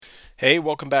Hey,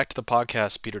 welcome back to the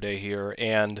podcast. Peter Day here,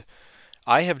 and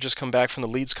I have just come back from the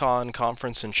LeadsCon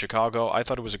conference in Chicago. I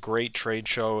thought it was a great trade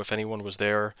show. If anyone was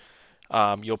there,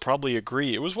 you'll probably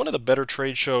agree. It was one of the better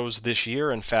trade shows this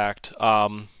year, in fact.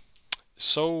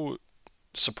 So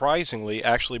surprisingly,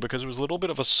 actually, because it was a little bit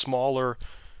of a smaller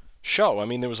show. I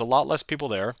mean, there was a lot less people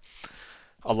there.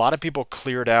 A lot of people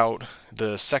cleared out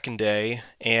the second day,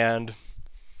 and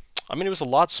I mean, it was a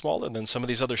lot smaller than some of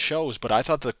these other shows, but I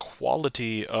thought the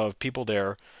quality of people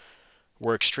there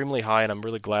were extremely high, and I'm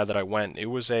really glad that I went. It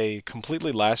was a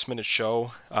completely last minute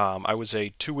show. I was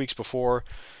 2 weeks before.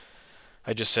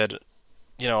 I just said,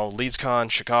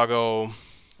 LeadsCon, Chicago,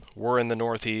 we're in the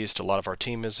Northeast. A lot of our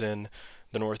team is in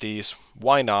the Northeast.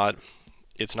 Why not?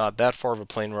 It's not that far of a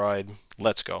plane ride.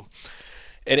 Let's go.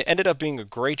 And it ended up being a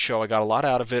great show. I got a lot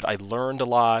out of it. I learned a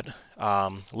lot.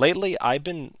 Lately, I've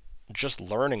been just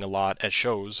learning a lot at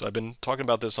shows. I've been talking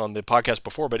about this on the podcast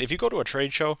before, but if you go to a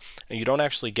trade show and you don't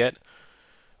actually get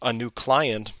a new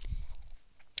client,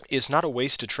 is not a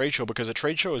wasted trade show, because a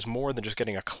trade show is more than just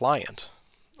getting a client.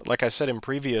 Like I said in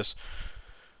previous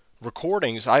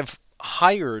recordings, I've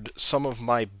hired some of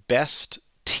my best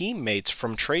teammates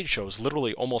from trade shows.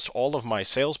 Literally, almost all of my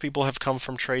salespeople have come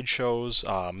from trade shows.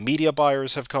 Media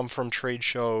buyers have come from trade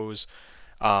shows.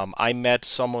 I met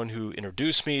someone who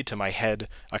introduced me to my head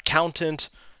accountant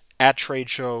at trade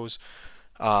shows.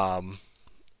 Um,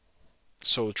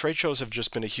 so trade shows have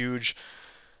just been a huge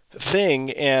thing.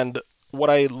 And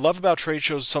what I love about trade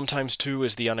shows sometimes too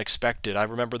is the unexpected. I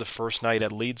remember the first night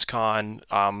at LeadsCon,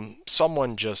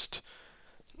 someone just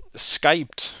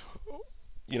Skyped,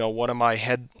 one of my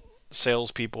head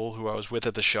salespeople who I was with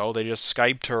at the show. They just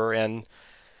Skyped her and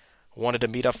wanted to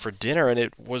meet up for dinner, and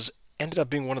it was ended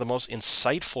up being one of the most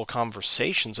insightful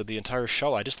conversations of the entire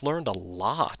show. I just learned a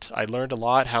lot. I learned a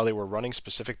lot how they were running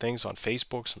specific things on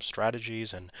Facebook, some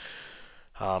strategies, and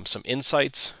some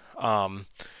insights. And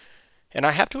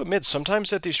I have to admit,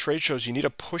 sometimes at these trade shows, you need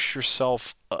to push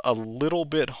yourself a little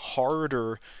bit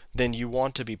harder than you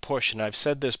want to be pushed. And I've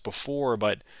said this before,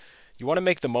 but you want to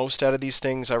make the most out of these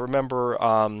things. I remember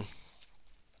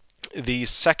the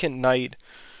second night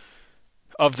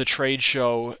of the trade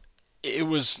show, it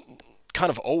was kind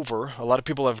of over. A lot of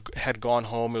people had gone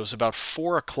home. It was about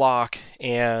 4 o'clock,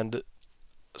 and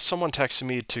someone texted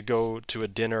me to go to a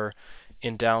dinner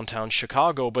in downtown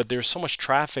Chicago, but there's so much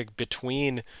traffic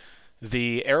between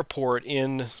the airport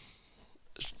in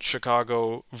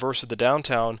Chicago versus the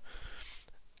downtown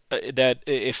that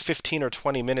a 15 or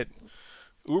 20 minute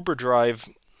Uber drive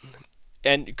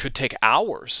and could take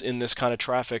hours in this kind of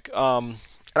traffic. And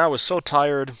I was so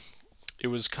tired. It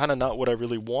was kind of not what I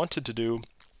really wanted to do,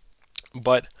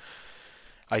 but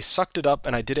I sucked it up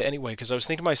and I did it anyway, because I was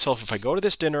thinking to myself, if I go to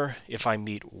this dinner, if I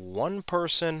meet one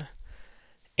person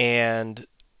and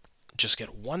just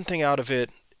get one thing out of it,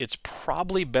 it's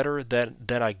probably better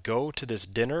that I go to this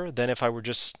dinner than if I were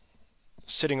just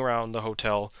sitting around the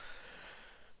hotel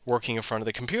working in front of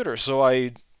the computer. So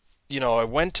I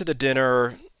went to the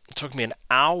dinner. It took me an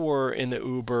hour in the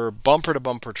Uber, bumper to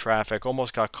bumper traffic,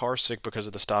 almost got car sick because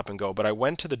of the stop and go. But I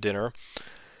went to the dinner,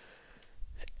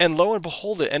 and lo and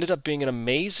behold, it ended up being an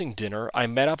amazing dinner. I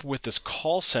met up with this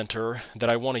call center that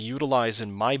I want to utilize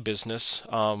in my business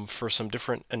for some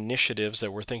different initiatives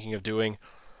that we're thinking of doing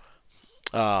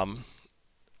um,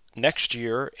 next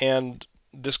year. And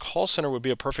this call center would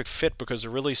be a perfect fit because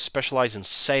they're really specialized in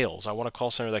sales. I want a call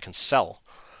center that can sell.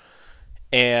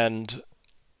 And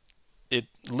it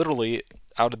literally,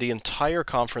 out of the entire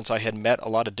conference, I had met a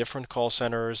lot of different call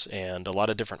centers and a lot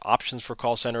of different options for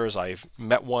call centers. I've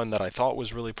met one that I thought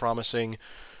was really promising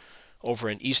over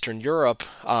in Eastern Europe.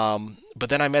 But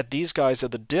then I met these guys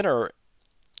at the dinner,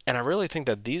 and I really think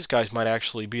that these guys might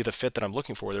actually be the fit that I'm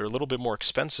looking for. They're a little bit more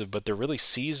expensive, but they're really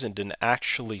seasoned in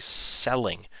actually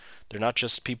selling. They're not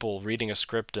just people reading a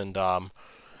script and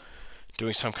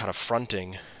doing some kind of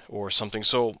fronting or something.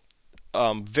 So,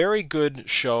 very good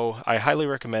show. I highly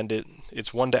recommend it.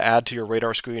 It's one to add to your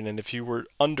radar screen. And if you were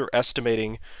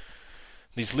underestimating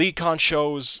these LeadCon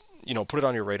shows, put it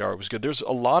on your radar. It was good. There's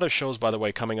a lot of shows, by the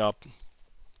way, coming up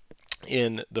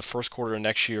in the first quarter of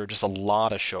next year. Just a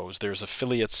lot of shows. There's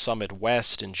Affiliate Summit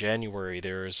West in January.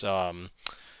 There's a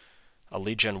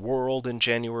Lead Gen World in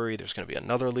January. There's going to be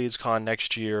another LeadsCon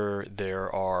next year.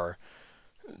 There's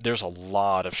a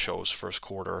lot of shows first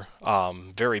quarter.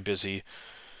 Very busy.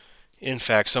 In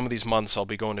fact, some of these months I'll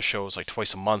be going to shows like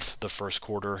twice a month the first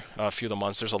quarter, a few of the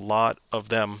months. There's a lot of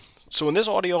them. So in this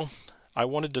audio, I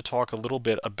wanted to talk a little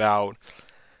bit about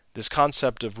this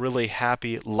concept of really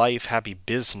happy life, happy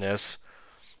business.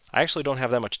 I actually don't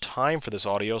have that much time for this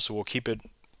audio, so we'll keep it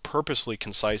purposely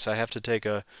concise. I have to take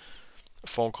a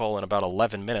phone call in about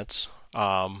 11 minutes.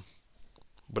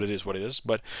 But it is what it is.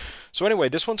 But so anyway,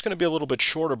 this one's going to be a little bit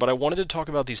shorter, but I wanted to talk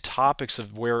about these topics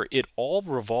of where it all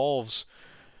revolves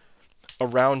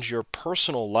around your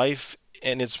personal life,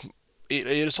 and it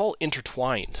is all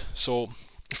intertwined. So,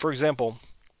 for example,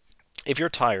 if you're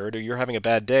tired or you're having a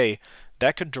bad day,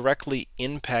 that could directly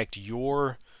impact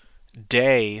your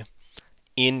day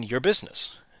in your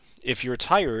business. If you're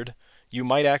tired, you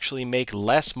might actually make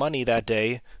less money that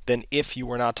day than if you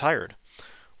were not tired.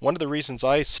 One of the reasons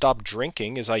I stopped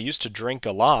drinking is I used to drink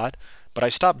a lot, but I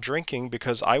stopped drinking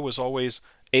because I was always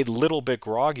a little bit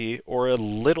groggy or a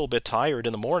little bit tired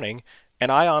in the morning,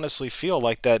 and I honestly feel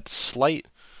like that slight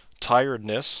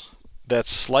tiredness, that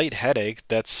slight headache,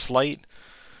 that slight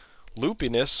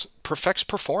loopiness perfects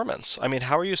performance. I mean,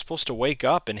 how are you supposed to wake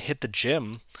up and hit the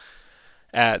gym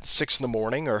at 6 in the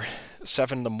morning or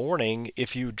 7 in the morning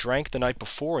if you drank the night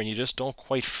before and you just don't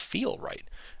quite feel right?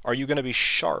 Are you going to be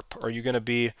sharp? Are you going to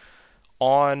be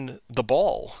on the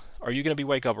ball? Are you going to be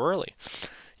wake up early?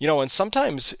 And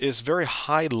sometimes it's very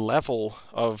high level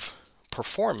of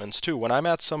performance too. When I'm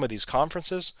at some of these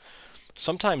conferences,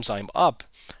 sometimes I'm up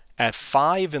at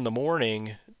 5 in the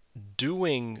morning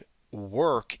doing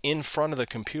work in front of the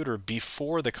computer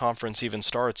before the conference even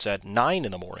starts at 9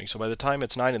 in the morning. So by the time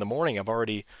it's 9 in the morning, I've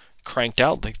already cranked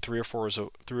out like 3 or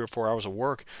 4 hours of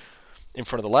work in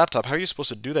front of the laptop. How are you supposed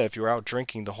to do that if you're out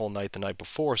drinking the whole night the night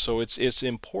before? So it's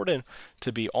important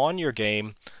to be on your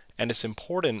game, and it's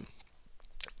important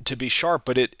to be sharp.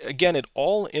 But it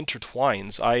all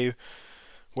intertwines. I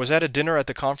was at a dinner at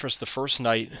the conference the first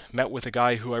night, met with a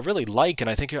guy who I really like and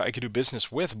I think I could do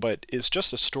business with, but it's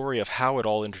just a story of how it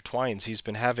all intertwines. He's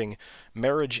been having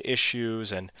marriage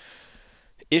issues and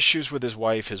issues with his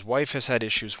wife. His wife has had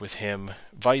issues with him,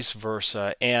 vice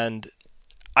versa, and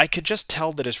I could just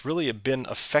tell that it's really been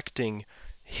affecting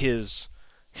his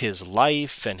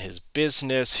life and his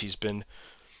business. He's been,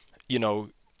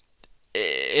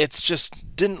 it's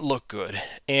just didn't look good.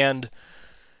 And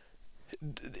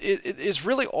it is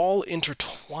really all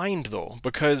intertwined though,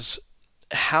 because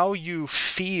how you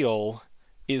feel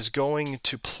is going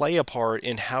to play a part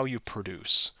in how you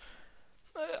produce.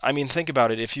 I mean, think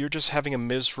about it. If you're just having a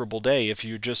miserable day, if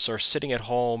you just are sitting at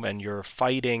home and you're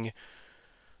fighting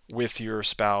with your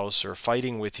spouse or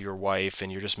fighting with your wife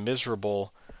and you're just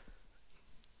miserable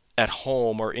at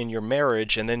home or in your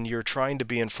marriage, and then you're trying to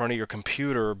be in front of your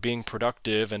computer being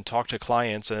productive and talk to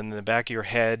clients, and in the back of your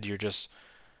head you're just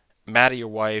mad at your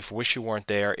wife, wish you weren't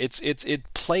there. It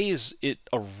plays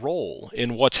a role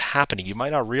in what's happening. You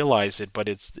might not realize it, but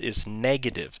it's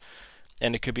negative,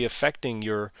 and it could be affecting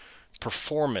your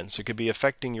performance. It could be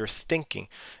affecting your thinking.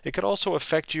 It could also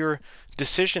affect your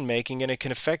decision making, and it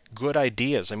can affect good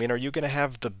ideas. I mean, are you going to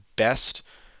have the best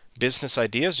business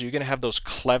ideas? Are you going to have those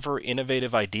clever,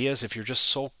 innovative ideas if you're just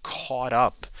so caught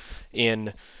up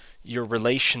in your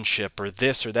relationship or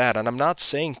this or that? And I'm not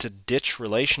saying to ditch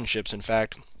relationships. In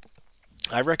fact,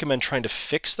 I recommend trying to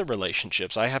fix the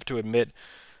relationships. I have to admit,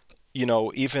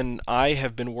 even I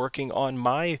have been working on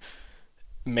my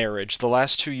marriage. The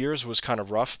last 2 years was kind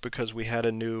of rough because we had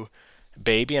a new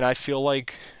baby, and I feel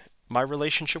like my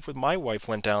relationship with my wife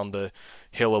went down the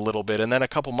hill a little bit. And then a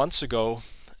couple months ago,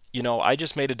 I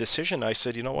just made a decision. I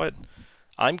said, you know what?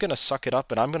 I'm going to suck it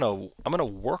up and I'm going to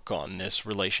work on this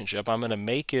relationship. I'm going to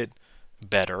make it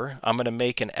better. I'm going to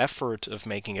make an effort of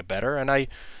making it better. And I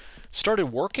started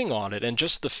working on it, and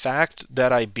just the fact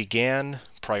that I began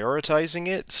prioritizing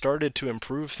it started to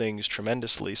improve things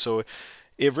tremendously. So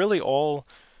it really all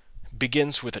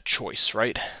begins with a choice,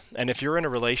 right? And if you're in a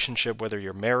relationship, whether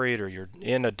you're married or you're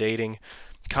in a dating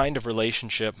kind of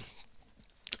relationship,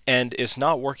 and it's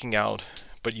not working out,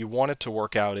 but you want it to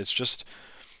work out, it's just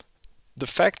the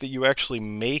fact that you actually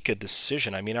make a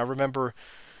decision. I mean, I remember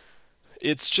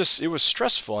it was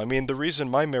stressful. I mean, the reason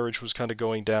my marriage was kind of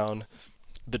going down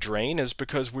the drain is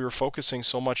because we were focusing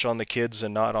so much on the kids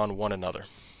and not on one another.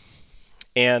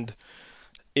 And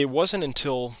it wasn't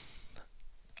until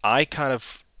I kind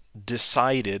of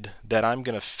decided that I'm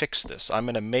going to fix this. I'm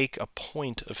going to make a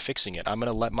point of fixing it. I'm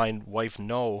going to let my wife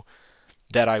know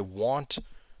that I want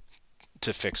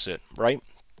to fix it, right?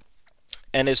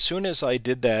 And as soon as I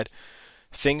did that,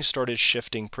 things started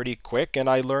shifting pretty quick, and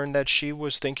I learned that she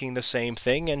was thinking the same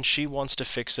thing, and she wants to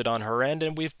fix it on her end,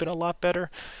 and we've been a lot better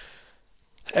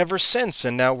ever since.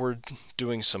 And now we're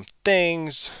doing some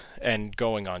things and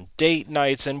going on date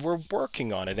nights, and we're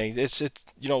working on it. And it's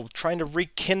trying to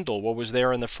rekindle what was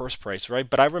there in the first place, right?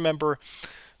 But I remember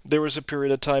there was a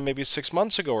period of time, maybe 6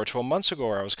 months ago or 12 months ago,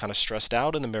 where I was kind of stressed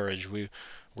out in the marriage. We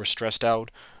were stressed out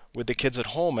with the kids at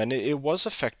home, and it was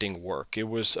affecting work. It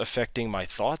was affecting my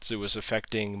thoughts. It was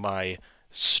affecting my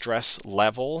stress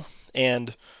level.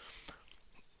 And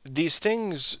these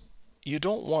things, you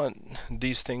don't want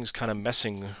these things kind of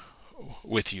messing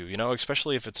with you,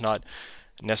 especially if it's not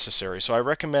necessary. So I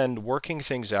recommend working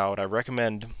things out. I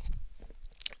recommend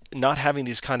not having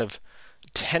these kind of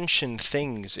tension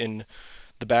things in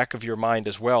the back of your mind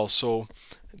as well. So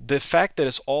the fact that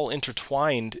it's all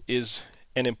intertwined is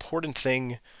an important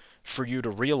thing for you to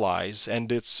realize,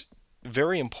 and it's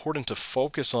very important to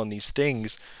focus on these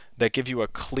things that give you a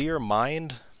clear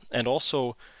mind and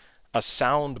also a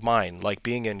sound mind, like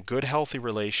being in good, healthy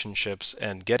relationships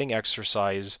and getting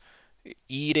exercise,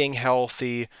 eating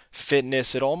healthy,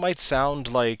 fitness. It all might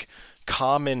sound like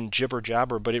common jibber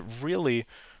jabber, but it really,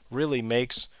 really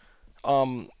makes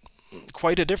um,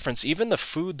 quite a difference. Even the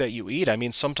food that you eat. I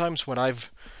mean, sometimes when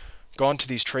I've gone to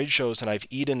these trade shows and I've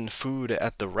eaten food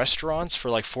at the restaurants for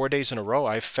like 4 days in a row,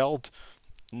 I've felt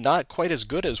not quite as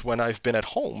good as when I've been at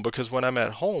home, because when I'm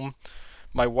at home,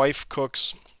 my wife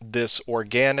cooks this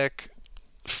organic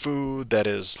food that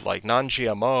is like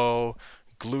non-GMO,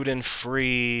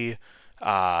 gluten-free,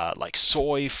 like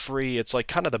soy-free. It's like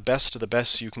kind of the best of the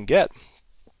best you can get.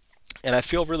 And I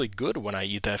feel really good when I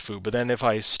eat that food. But then if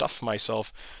I stuff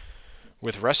myself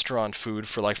with restaurant food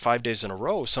for like 5 days in a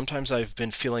row, sometimes I've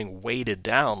been feeling weighted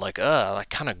down, like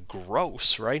kind of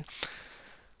gross, right?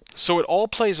 So it all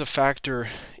plays a factor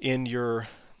in your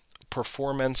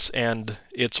performance, and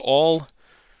it's all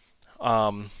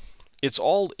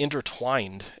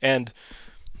intertwined. And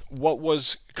what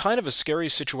was kind of a scary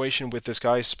situation with this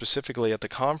guy specifically at the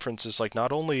conference is like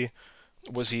not only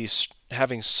was he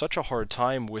having such a hard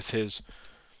time with his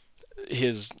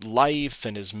life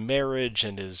and his marriage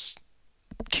and his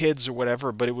kids or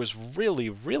whatever, but it was really,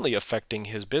 really affecting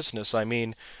his business. I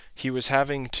mean, he was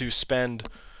having to spend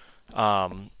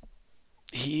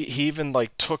he even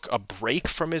like took a break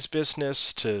from his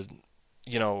business to,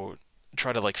 you know,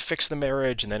 try to like fix the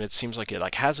marriage, and then it seems like it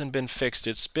like hasn't been fixed.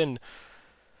 It's been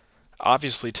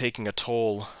obviously taking a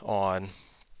toll on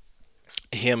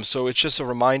him. So it's just a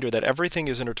reminder that everything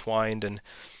is intertwined, and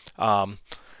um,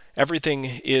 everything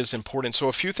is important. So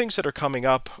a few things that are coming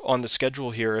up on the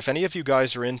schedule here. If any of you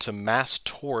guys are into mass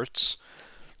torts,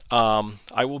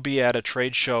 I will be at a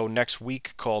trade show next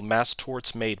week called Mass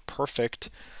Torts Made Perfect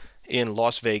in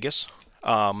Las Vegas.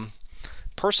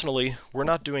 Personally, we're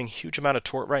not doing a huge amount of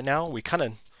tort right now. We kind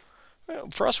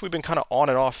of, for us, we've been kind of on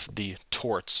and off the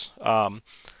torts.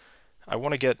 I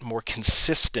want to get more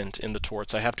consistent in the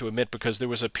torts, I have to admit, because there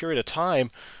was a period of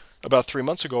time about 3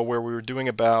 months ago where we were doing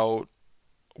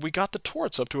we got the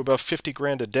torts up to about 50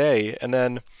 grand a day, and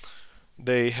then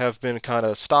they have been kind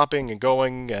of stopping and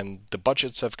going, and the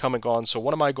budgets have come and gone. So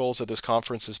one of my goals at this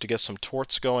conference is to get some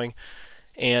torts going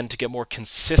and to get more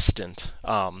consistent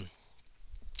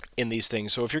in these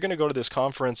things. So if you're going to go to this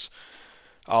conference,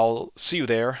 I'll see you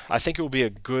there. I think it will be a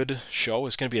good show.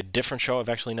 It's going to be a different show. I've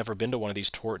actually never been to one of these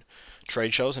tort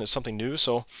trade shows, and it's something new.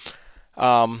 So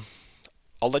I'll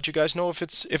let you guys know if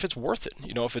it's worth it.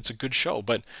 If it's a good show.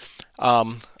 But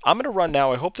I'm going to run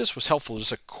now. I hope this was helpful.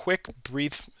 Just a quick,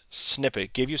 brief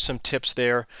snippet. Gave you some tips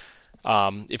there.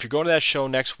 If you're going to that show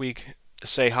next week,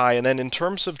 say hi. And then in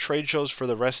terms of trade shows for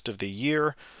the rest of the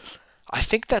year, I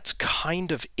think that's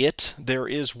kind of it. There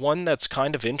is one that's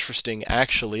kind of interesting,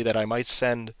 actually, that I might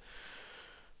send.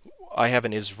 I have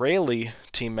an Israeli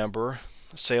team member,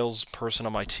 a salesperson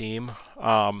on my team,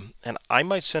 and I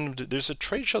might send him to. There's a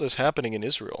trade show that's happening in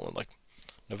Israel in like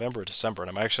November or December, and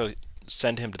I might actually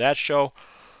send him to that show.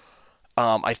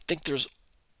 I think there's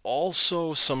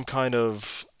also some kind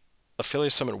of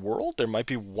affiliate summit world. There might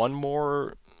be one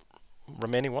more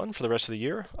remaining one for the rest of the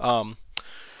year.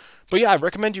 But yeah, I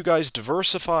recommend you guys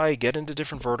diversify, get into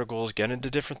different verticals, get into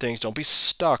different things. Don't be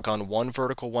stuck on one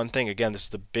vertical, one thing. Again, this is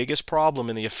the biggest problem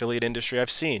in the affiliate industry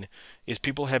I've seen, is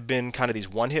people have been kind of these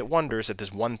one-hit wonders at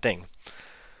this one thing.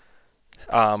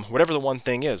 Whatever the one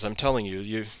thing is, I'm telling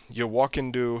you, you walk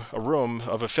into a room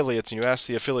of affiliates and you ask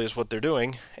the affiliates what they're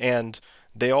doing, and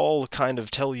they all kind of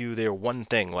tell you their one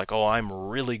thing, like, oh, I'm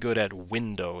really good at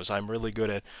Windows, I'm really good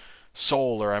at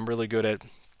solar, I'm really good at,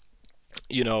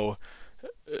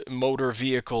 motor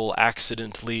vehicle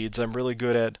accident leads, I'm really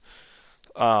good at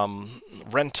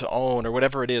rent to own, or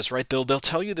whatever it is, right? They'll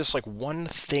tell you this like one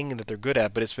thing that they're good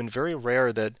at, but it's been very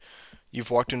rare that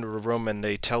you've walked into a room and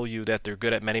they tell you that they're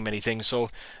good at many, many things. So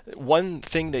one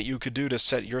thing that you could do to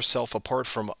set yourself apart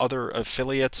from other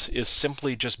affiliates is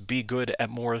simply just be good at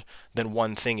more than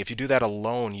one thing. If you do that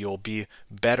alone, you'll be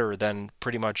better than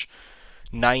pretty much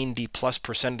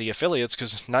 90+% of the affiliates,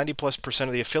 because 90+%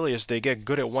 of the affiliates, they get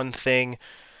good at one thing.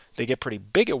 they get pretty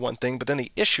big at one thing, but then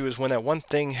the issue is when that one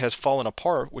thing has fallen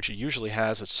apart, which it usually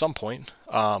has at some point.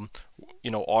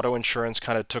 Auto insurance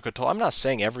kind of took a toll. I'm not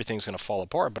saying everything's going to fall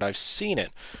apart, but I've seen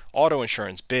it. Auto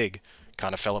insurance, big,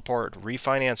 kind of fell apart.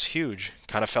 Refinance, huge,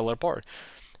 kind of fell apart.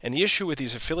 And the issue with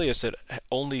these affiliates that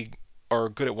only are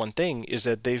good at one thing is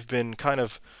that they've been kind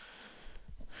of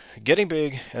getting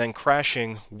big and then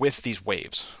crashing with these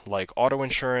waves, like auto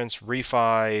insurance,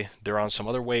 refi. They're on some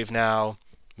other wave now.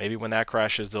 Maybe when that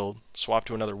crashes, they'll swap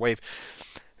to another wave.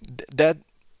 That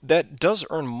that does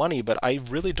earn money, but I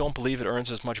really don't believe it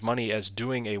earns as much money as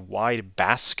doing a wide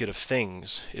basket of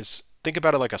things. Is think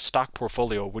about it like a stock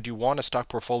portfolio. Would you want a stock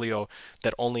portfolio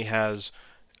that only has,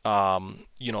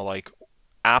 like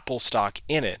Apple stock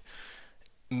in it?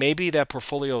 Maybe that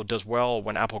portfolio does well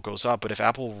when Apple goes up, but if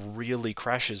Apple really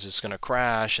crashes, it's going to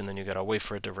crash, and then you got to wait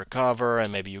for it to recover,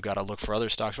 and maybe you got to look for other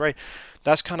stocks, right?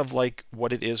 That's kind of like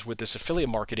what it is with this affiliate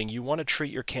marketing. You want to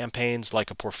treat your campaigns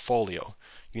like a portfolio.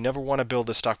 You never want to build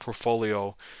a stock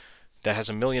portfolio that has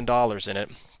 $1 million in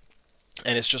it,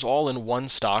 and it's just all in one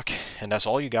stock, and that's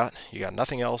all you got. You got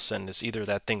nothing else, and it's either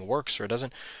that thing works or it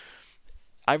doesn't.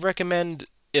 I recommend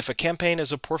if a campaign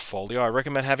is a portfolio, I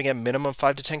recommend having a minimum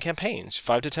 5 to 10 campaigns,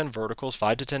 5 to 10 verticals,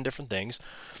 5 to 10 different things.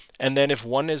 And then if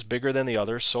one is bigger than the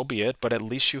other, so be it. But at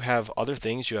least you have other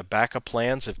things. You have backup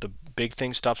plans. If the big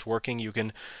thing stops working, you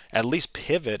can at least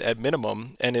pivot at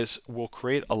minimum, and it will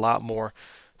create a lot more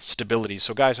stability.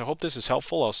 So, guys, I hope this is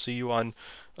helpful. I'll see you on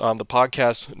the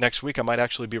podcast next week. I might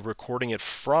actually be recording it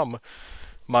from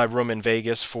my room in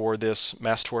Vegas for this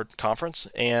Mass Tort conference,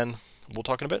 and we'll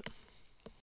talk in a bit.